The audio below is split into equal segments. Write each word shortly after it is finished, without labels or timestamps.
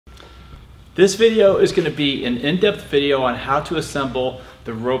This video is going to be an in-depth video on how to assemble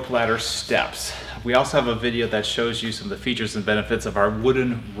the rope ladder steps. We also have a video that shows you some of the features and benefits of our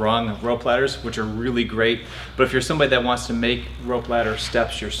wooden rung rope ladders, which are really great. But if you're somebody that wants to make rope ladder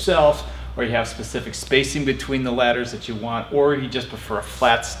steps yourself, or you have specific spacing between the ladders that you want, or you just prefer a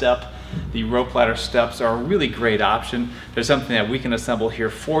flat step, the rope ladder steps are a really great option. There's something that we can assemble here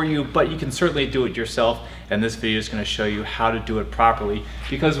for you, but you can certainly do it yourself, and this video is going to show you how to do it properly,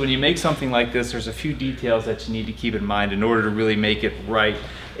 because when you make something like this, there's a few details that you need to keep in mind in order to really make it right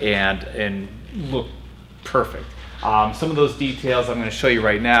and look perfect. Some of those details I'm going to show you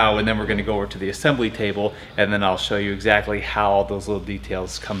right now, and then we're going to go over to the assembly table, and then I'll show you exactly how all those little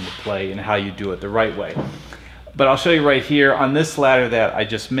details come into play and how you do it the right way. But I'll show you right here on this ladder that I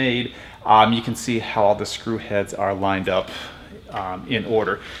just made. You can see how all the screw heads are lined up in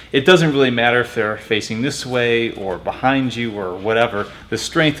order. It doesn't really matter if they're facing this way or behind you or whatever. The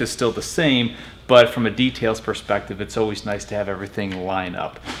strength is still the same, but from a details perspective, it's always nice to have everything line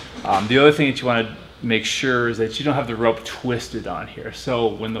up. The other thing that you want to make sure is that you don't have the rope twisted on here. So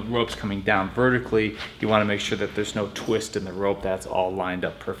when the rope's coming down vertically, you want to make sure that there's no twist in the rope, that's all lined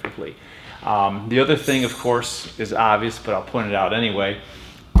up perfectly. The other thing, of course, is obvious, but I'll point it out anyway.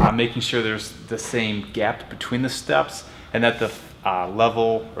 Making sure there's the same gap between the steps and that the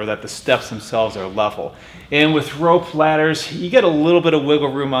level, or that the steps themselves are level. And with rope ladders, you get a little bit of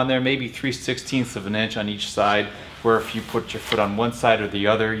wiggle room on there, maybe 3/16 of an inch on each side, where if you put your foot on one side or the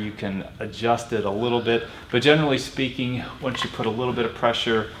other, you can adjust it a little bit. But generally speaking, once you put a little bit of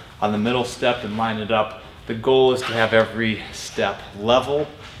pressure on the middle step and line it up, the goal is to have every step level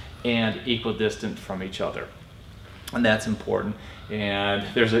and equidistant from each other. And that's important. And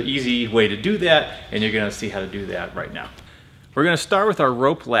there's an easy way to do that, and you're going to see how to do that right now. We're going to start with our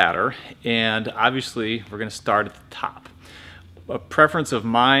rope ladder, and obviously we're going to start at the top. A preference of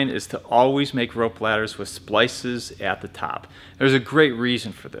mine is to always make rope ladders with splices at the top. There's a great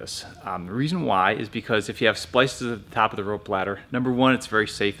reason for this. The reason why is because if you have splices at the top of the rope ladder, number one, it's very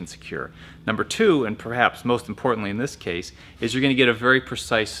safe and secure. Number two, and perhaps most importantly in this case, is you're going to get a very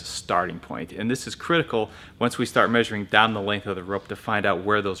precise starting point. And this is critical once we start measuring down the length of the rope to find out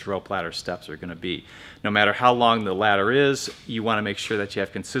where those rope ladder steps are going to be. No matter how long the ladder is, you want to make sure that you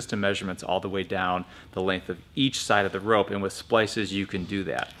have consistent measurements all the way down the length of each side of the rope, and with splices you can do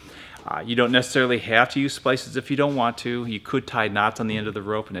that. You don't necessarily have to use splices if you don't want to. You could tie knots on the end of the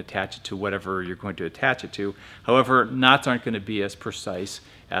rope and attach it to whatever you're going to attach it to. However, knots aren't going to be as precise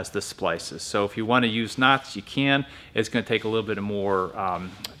as the splices. So if you want to use knots, you can. It's going to take a little bit more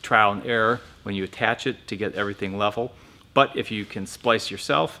trial and error when you attach it to get everything level. But if you can splice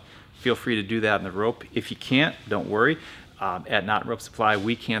yourself, feel free to do that in the rope. If you can't, don't worry. At Knot Rope Supply,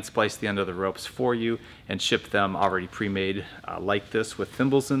 we can splice the end of the ropes for you and ship them already pre-made like this with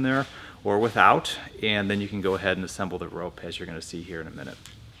thimbles in there or without, and then you can go ahead and assemble the rope as you're going to see here in a minute.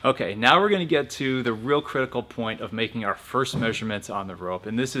 Okay, now we're going to get to the real critical point of making our first measurements on the rope,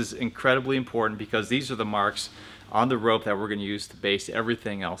 and this is incredibly important because these are the marks on the rope that we're going to use to base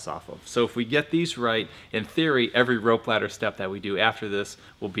everything else off of. So if we get these right, in theory, every rope ladder step that we do after this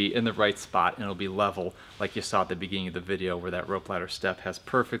will be in the right spot and it'll be level, like you saw at the beginning of the video where that rope ladder step has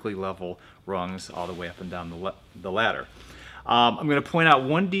perfectly level rungs all the way up and down the ladder. I'm going to point out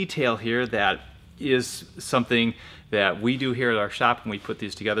one detail here that is something that we do here at our shop when we put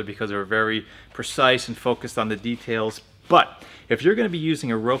these together because they're very precise and focused on the details. But if you're going to be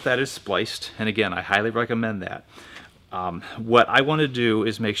using a rope that is spliced, and again, I highly recommend that, what I want to do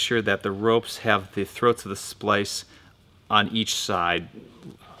is make sure that the ropes have the throats of the splice on each side.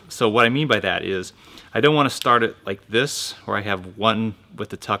 So what I mean by that is I don't want to start it like this, where I have one with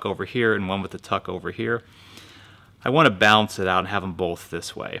the tuck over here and one with the tuck over here. I want to balance it out and have them both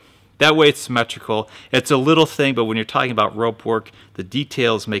this way. That way it's symmetrical. It's a little thing, but when you're talking about rope work, the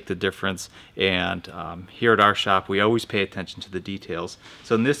details make the difference. And here at our shop, we always pay attention to the details.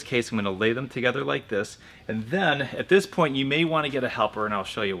 So in this case, I'm going to lay them together like this. And then at this point, you may want to get a helper, and I'll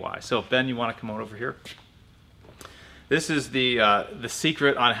show you why. So Ben, you want to come on over here? This is the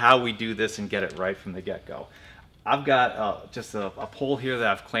secret on how we do this and get it right from the get-go. I've got just a pole here that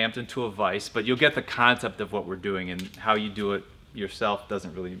I've clamped into a vise, but you'll get the concept of what we're doing, and how you do it yourself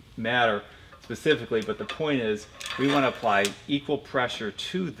doesn't really matter specifically, but the point is we want to apply equal pressure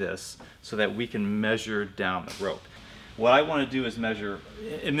to this so that we can measure down the rope. What I want to do is measure,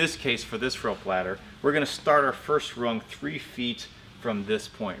 in this case for this rope ladder, we're going to start our first rung 3 feet from this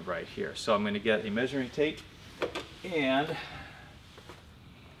point right here. So I'm going to get a measuring tape and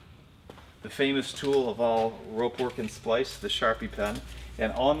the famous tool of all rope work and splice, the Sharpie pen,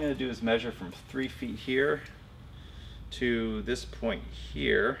 and all I'm going to do is measure from 3 feet here to this point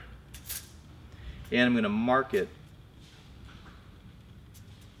here and I'm going to mark it.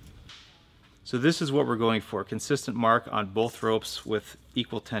 So this is what we're going for, consistent mark on both ropes with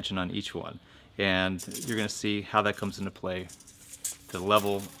equal tension on each one. And you're going to see how that comes into play to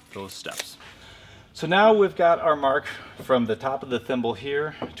level those steps. So now we've got our mark from the top of the thimble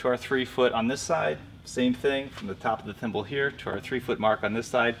here to our 3 foot on this side. Same thing from the top of the thimble here to our 3 foot mark on this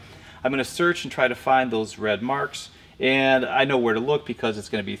side. I'm going to search and try to find those red marks, and I know where to look because it's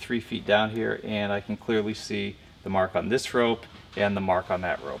going to be 3 feet down here, and I can clearly see the mark on this rope and the mark on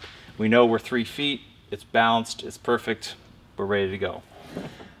that rope. We know we're 3 feet, it's balanced, it's perfect, we're ready to go.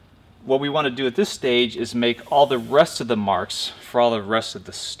 What we want to do at this stage is make all the rest of the marks for all the rest of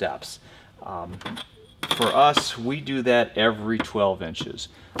the steps. For us, we do that every 12 inches.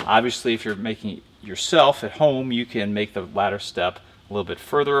 Obviously, if you're making it yourself at home, you can make the ladder step a little bit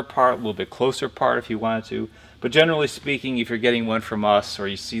further apart, a little bit closer apart if you wanted to. But generally speaking, if you're getting one from us or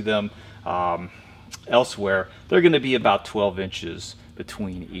you see them elsewhere, they're going to be about 12 inches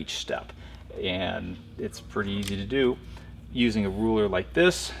between each step. And it's pretty easy to do using a ruler like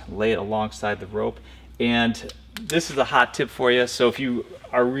this, lay it alongside the rope. And this is a hot tip for you, so if you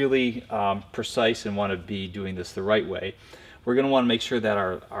are really precise and want to be doing this the right way, we're going to want to make sure that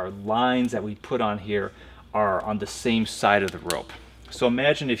our lines that we put on here are on the same side of the rope. So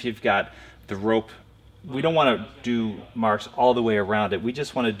imagine if you've got the rope, we don't want to do marks all the way around it, we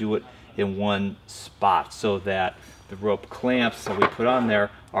just want to do it in one spot so that the rope clamps that we put on there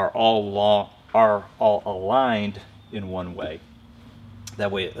are all aligned in one way.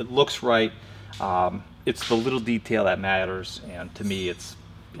 That way it looks right. It's the little detail that matters, and to me it's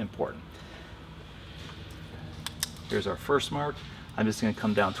important. Here's our first mark. I'm just going to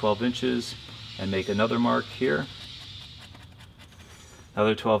come down 12 inches and make another mark here.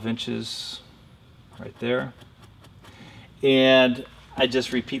 Another 12 inches right there. And I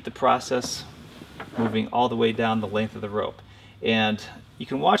just repeat the process, moving all the way down the length of the rope. And you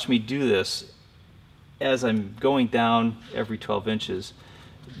can watch me do this as I'm going down every 12 inches.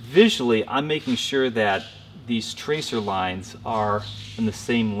 Visually, I'm making sure that these tracer lines are in the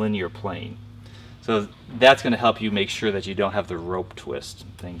same linear plane. So that's going to help you make sure that you don't have the rope twist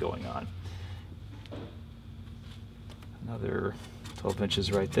thing going on. Another 12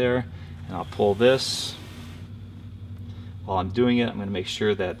 inches right there, and I'll pull this. While I'm doing it, I'm going to make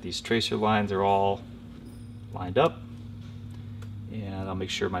sure that these tracer lines are all lined up, and I'll make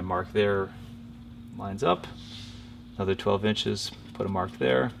sure my mark there lines up. Another 12 inches, put a mark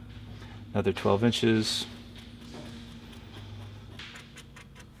there. Another 12 inches.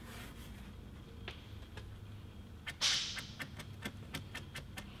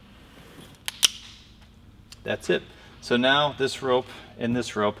 That's it. So now this rope and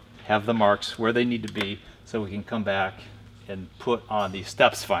this rope have the marks where they need to be, so we can come back and put on these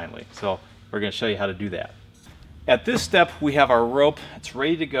steps finally. So we're going to show you how to do that. At this step, we have our rope. It's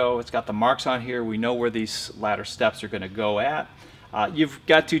ready to go. It's got the marks on here. We know where these ladder steps are going to go at. You've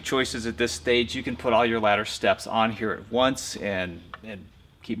got two choices at this stage. You can put all your ladder steps on here at once and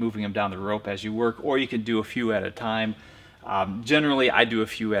keep moving them down the rope as you work, or you can do a few at a time. Generally, I do a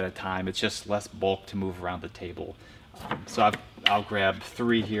few at a time. It's just less bulk to move around the table. So I'll grab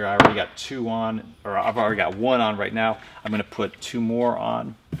 3 here. I already got 2 on, or I've already got 1 on right now. I'm going to put 2 more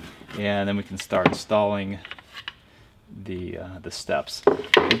on, and then we can start installing the steps.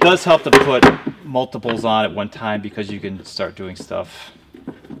 It does help to put multiples on at one time because you can start doing stuff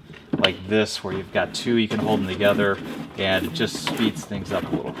like this where you've got 2, you can hold them together, and it just speeds things up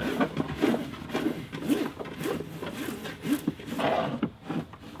a little bit.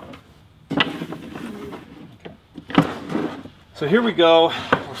 So here we go.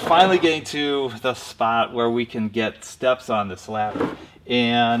 We're finally getting to the spot where we can get steps on this ladder,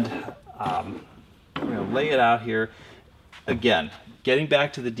 and we're going to lay it out here. Again, getting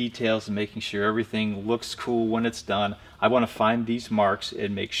back to the details and making sure everything looks cool when it's done. I want to find these marks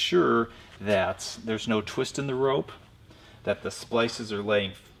and make sure that there's no twist in the rope, that the splices are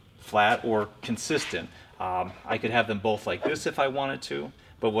laying flat or consistent. I could have them both like this if I wanted to,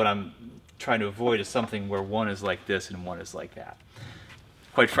 but what I'm trying to avoid is something where one is like this and one is like that.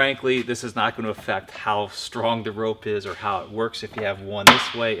 Quite frankly, this is not going to affect how strong the rope is or how it works if you have one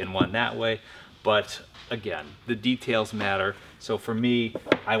this way and one that way. But again, the details matter. So for me,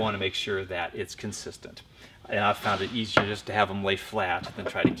 I want to make sure that it's consistent. And I've found it easier just to have them lay flat than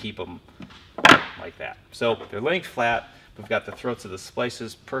try to keep them like that. So they're laying flat. We've got the throats of the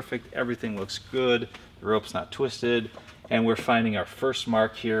splices perfect. Everything looks good. The rope's not twisted. And we're finding our first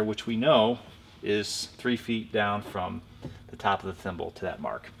mark here, which we know is 3 feet down from the top of the thimble to that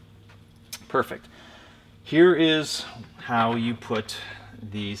mark. Perfect. Here is how you put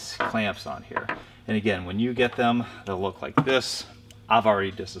these clamps on here. And again, when you get them, they'll look like this. I've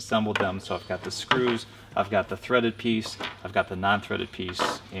already disassembled them, so I've got the screws, I've got the threaded piece, I've got the non-threaded piece,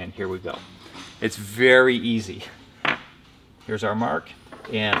 and here we go. It's very easy. Here's our mark,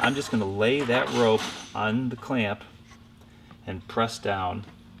 and I'm just going to lay that rope on the clamp and press down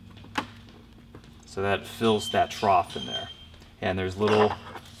so that it fills that trough in there. And there's little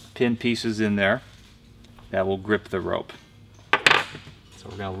pin pieces in there that will grip the rope. So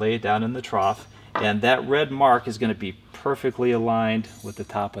we're going to lay it down in the trough, and that red mark is going to be perfectly aligned with the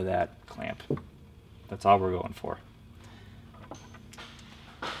top of that clamp. That's all we're going for.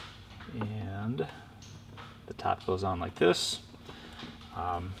 And the top goes on like this.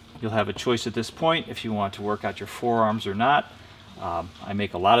 You'll have a choice at this point if you want to work out your forearms or not. I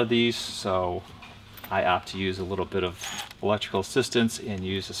make a lot of these, so I opt to use a little bit of electrical assistance and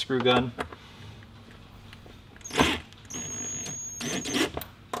use a screw gun.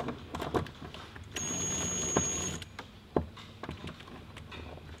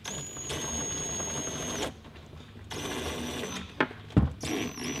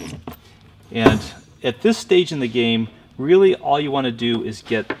 And at this stage in the game, really all you want to do is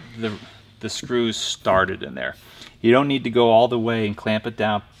get the screws started in there. You don't need to go all the way and clamp it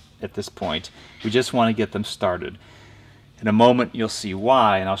down at this point. We just want to get them started. In a moment you'll see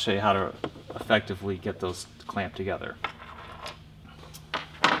why, and I'll show you how to effectively get those clamped together.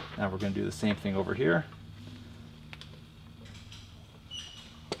 Now we're going to do the same thing over here.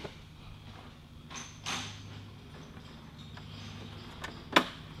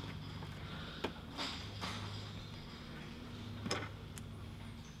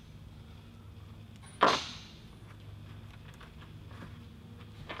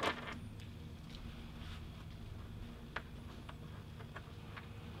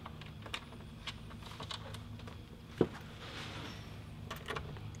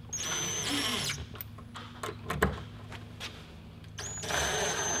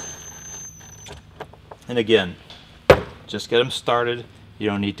 And again, just get them started. You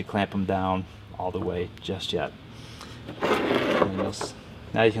don't need to clamp them down all the way just yet.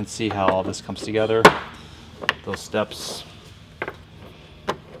 Now you can see how all this comes together. Those steps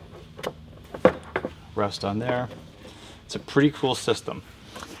rest on there. It's a pretty cool system.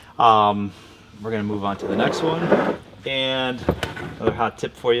 We're going to move on to the next one. And another hot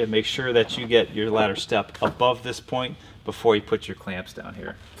tip for you, make sure that you get your ladder step above this point before you put your clamps down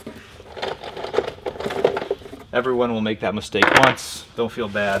here. Everyone will make that mistake once. Don't feel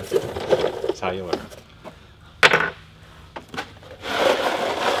bad. That's how you learn.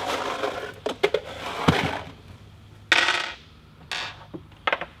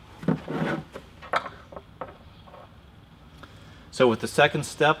 So with the second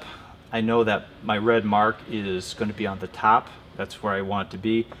step, I know that my red mark is going to be on the top. That's where I want it to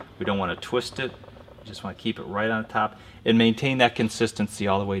be. We don't want to twist it. We just want to keep it right on the top and maintain that consistency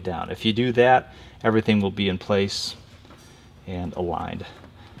all the way down. If you do that, everything will be in place and aligned.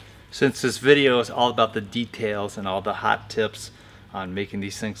 Since this video is all about the details and all the hot tips on making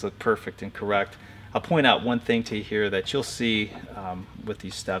these things look perfect and correct, I'll point out one thing to you here that you'll see with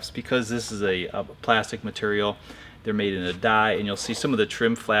these steps. Because this is a plastic material, they're made in a die, and you'll see some of the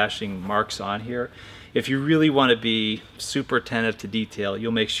trim flashing marks on here. If you really want to be super attentive to detail,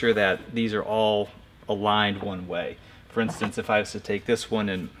 you'll make sure that these are all aligned one way. For instance, if I was to take this one,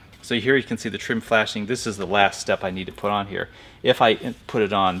 and so here you can see the trim flashing. This is the last step I need to put on here. If I put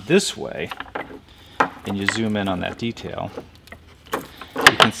it on this way, and you zoom in on that detail,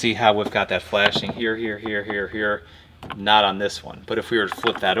 you can see how we've got that flashing here, here, here, here, here, not on this one. But if we were to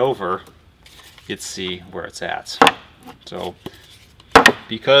flip that over, you'd see where it's at. So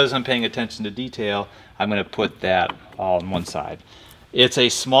because I'm paying attention to detail, I'm going to put that all on one side. It's a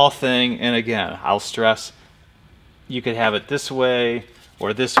small thing, and again, I'll stress, you could have it this way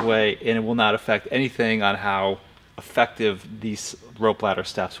or this way, and it will not affect anything on how effective these rope ladder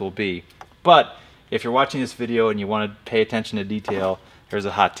steps will be. But if you're watching this video and you want to pay attention to detail, here's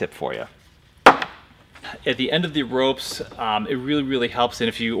a hot tip for you. At the end of the ropes, it really helps, and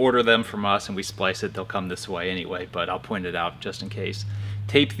if you order them from us and we splice it, they'll come this way anyway, but I'll point it out just in case.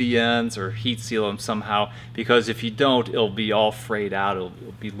 Tape the ends or heat seal them somehow, because if you don't, it'll be all frayed out, it'll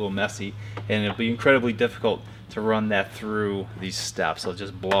be a little messy, and it'll be incredibly difficult to run that through these steps. It'll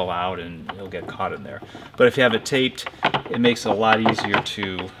just blow out and it'll get caught in there. But if you have it taped, it makes it a lot easier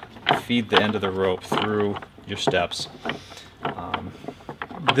to feed the end of the rope through your steps.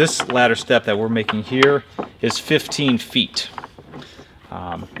 This ladder step that we're making here is 15 feet.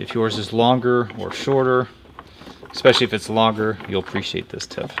 If yours is longer or shorter, especially if it's longer, you'll appreciate this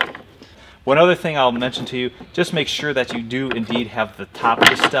tip. One other thing I'll mention to you, just make sure that you do indeed have the top of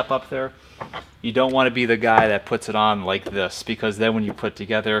the step up there. You don't want to be the guy that puts it on like this, because then when you put it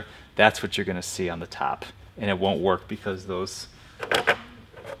together, that's what you're going to see on the top, and it won't work because those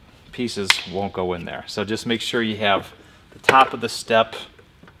pieces won't go in there. So just make sure you have the top of the step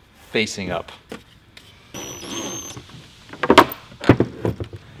facing up.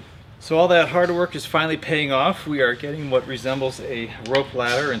 So all that hard work is finally paying off. We are getting what resembles a rope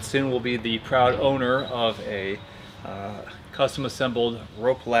ladder, and soon we'll be the proud owner of a custom assembled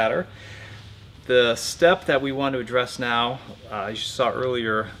rope ladder. The step that we want to address now, as you saw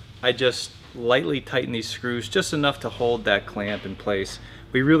earlier, I just lightly tighten these screws just enough to hold that clamp in place.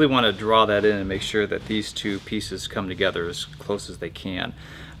 We really want to draw that in and make sure that these two pieces come together as close as they can.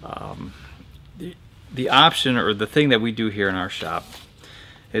 The option, or the thing that we do here in our shop,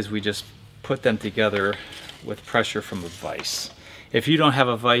 is we just put them together with pressure from a vise. If you don't have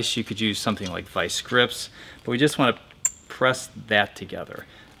a vise, you could use something like vise grips, but we just want to press that together.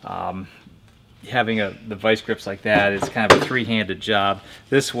 Having the vise grips like that is kind of a three-handed job.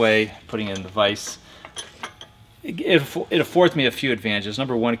 This way, putting it in the vise, it affords me a few advantages.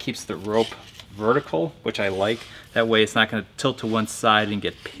 Number one, it keeps the rope vertical, which I like. That way it's not going to tilt to one side and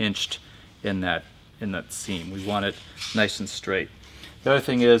get pinched in that seam. We want it nice and straight. The other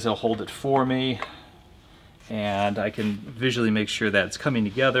thing is it'll hold it for me, and I can visually make sure that it's coming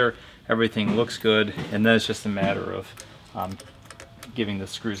together, everything looks good, and then it's just a matter of giving the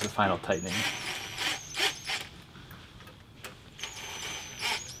screws the final tightening.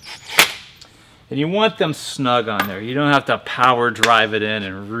 And you want them snug on there. You don't have to power drive it in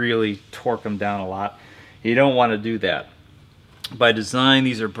and really torque them down a lot. You don't want to do that. By design,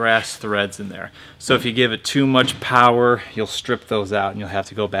 these are brass threads in there. So if you give it too much power, you'll strip those out and you'll have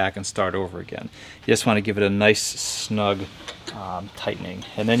to go back and start over again. You just want to give it a nice snug tightening.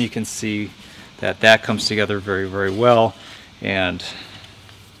 And then you can see that that comes together very, very well. And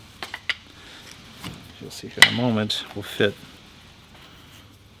you'll see here in a moment, will fit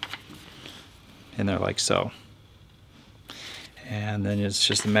in there like so. And then it's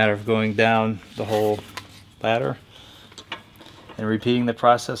just a matter of going down the whole ladder and repeating the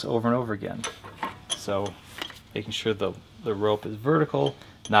process over and over again. So making sure the rope is vertical,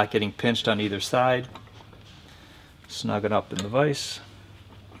 not getting pinched on either side, snug it up in the vise.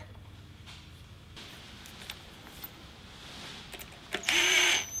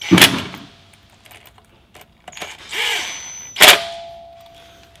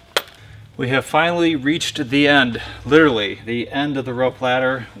 We have finally reached the end, literally the end of the rope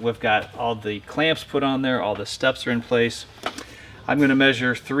ladder. We've got all the clamps put on there, all the steps are in place. I'm going to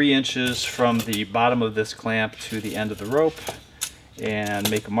measure 3 inches from the bottom of this clamp to the end of the rope and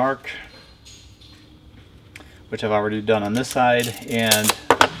make a mark, which I've already done on this side. And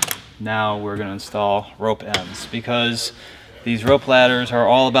now we're going to install rope ends, because these rope ladders are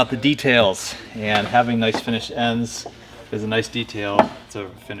all about the details, and having nice finished ends is a nice detail to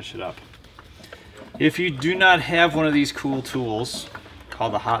finish it up. If you do not have one of these cool tools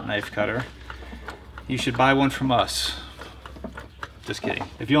called a hot knife cutter, you should buy one from us. Just kidding.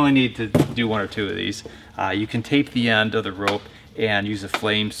 If you only need to do 1 or 2 of these, you can tape the end of the rope and use a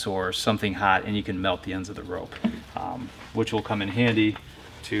flame source, something hot, and you can melt the ends of the rope, which will come in handy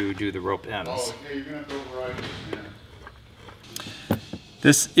to do the rope ends. Oh, okay, you're gonna have to override this.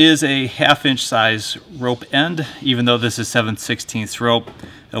 This is a 1/2 inch size rope end. Even though this is 7/16 rope,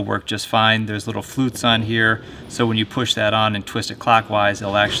 it'll work just fine. There's little flutes on here, so when you push that on and twist it clockwise,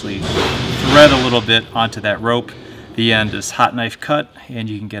 it'll actually thread a little bit onto that rope. The end is hot knife cut, and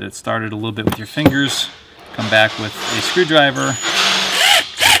you can get it started a little bit with your fingers. Come back with a screwdriver,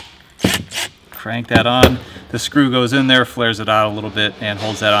 crank that on. The screw goes in there, flares it out a little bit, and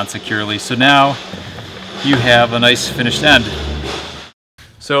holds that on securely. So now you have a nice finished end.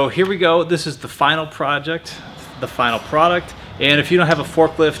 So here we go. This is the final project, the final product. And if you don't have a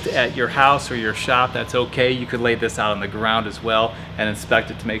forklift at your house or your shop, that's okay. You could lay this out on the ground as well and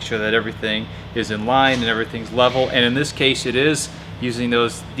inspect it to make sure that everything is in line and everything's level. And in this case, it is. Using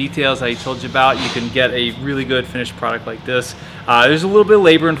those details I told you about, you can get a really good finished product like this. There's a little bit of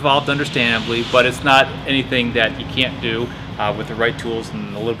labor involved, understandably, but it's not anything that you can't do with the right tools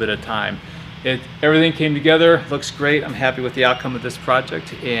and a little bit of time. Everything came together, looks great. I'm happy with the outcome of this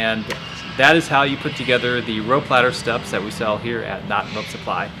project, and that is how you put together the rope ladder steps that we sell here at Knot & Rope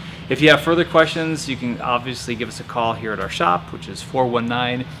Supply. If you have further questions, you can obviously give us a call here at our shop, which is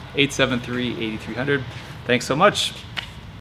 419-873-8300. Thanks so much.